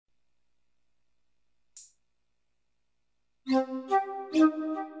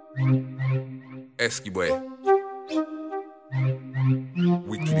Eskiboy,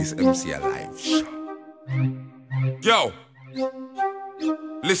 wickedest MC alive. Yo,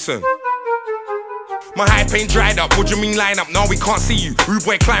 listen. My hype ain't dried up, what do you mean line up? No, we can't see you, rude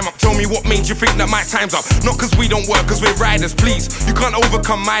boy climb up. Tell me what made you think that my time's up. Not cause we don't work, cause we're riders, please. You can't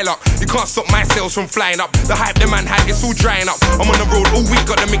overcome my luck, you can't stop my sales from flying up. The hype the man had, it's all drying up. I'm on the road all week,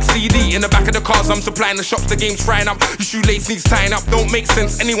 got the mixed CD. In the back of the cars, I'm supplying the shops, the game's frying up. Your shoelace needs tying up, don't make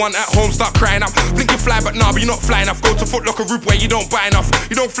sense. Anyone at home start crying up. Think you fly, but nah, but you're not flying enough. Go to Foot Locker Roop where you don't buy enough.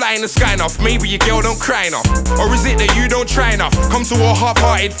 You don't fly in the sky enough, maybe your girl don't cry enough. Or is it that you don't try enough? Come to a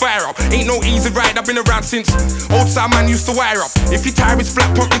half-hearted fire up. Ain't no easy ride, I've been around since old side man used to wire up. If your tire is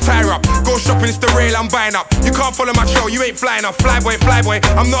flat, pump your tire up. Go shopping, it's the rail I'm buying up. You can't follow my show, you ain't flying up. Flyboy, flyboy,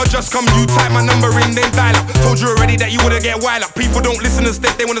 I'm not just come. You type my number in, then dial up. Told you already that you wouldn't get wild up. People don't listen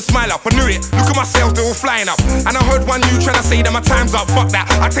instead, they wanna smile up. I knew it, look at myself, they're all flying up. And I heard one you trying to say that my time's up. Fuck that,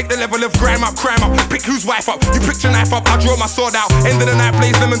 I take the level of grime up, crime up. Pick whose wife up, you picked your knife up, I draw my sword out. End of the night,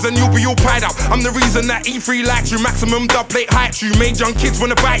 blaze lemons and you'll be all pied up. I'm the reason that E3 likes you. Maximum dub plate hype you. Made young kids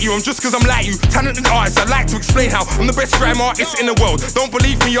wanna bite you, I'm just cause I'm like you. Talented artist, I like to explain how I'm the best grime artist in the world. Don't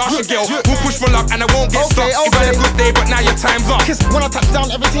believe me, ask your girl. We'll push for luck and I won't get stuck. You've had a good day, but now your time's up. Cause when I touch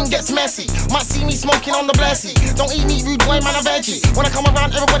down, everything gets messy. Might see me smoking on the blessy. Don't eat meat, rude boy, man, I'm veggie. When I come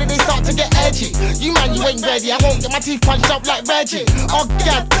around, everybody, they start to get edgy. You man, you ain't ready, I won't get my teeth punched up like Reggie. Oh,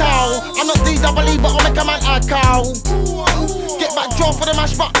 get down. I'm not D-double-E, but I'll make a man a cow. Get back, draw for the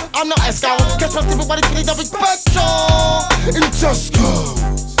mash, but I'm not Esco. Catch my everybody for the double spectrum. In Tesco.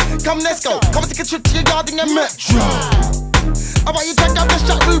 Come, let's go. Come and take a trip to your yard in your metro. I want you to check out the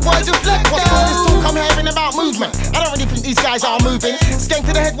shot, rude boy, just let go. What's all this talk I'm hearing about movement? I don't really think these guys are moving. Skank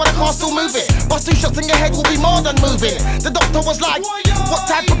to the head when I can't still move it. Bust 2 shots in your head will be more than moving. The doctor was like, what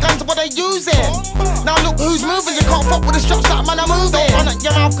type of guns were they using? Now look who's moving. You can't fuck with the shots that man are moving. Run at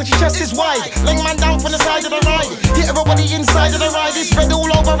your mouth cause your chest is wide. Laying man down from the side of the ride. Hit everybody inside of the ride. It's spread all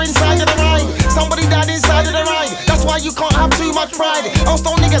over inside of the ride. Somebody died inside of the ride. That's why you can't have too much pride. Else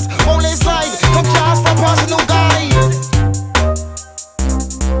those niggas won't let it slide.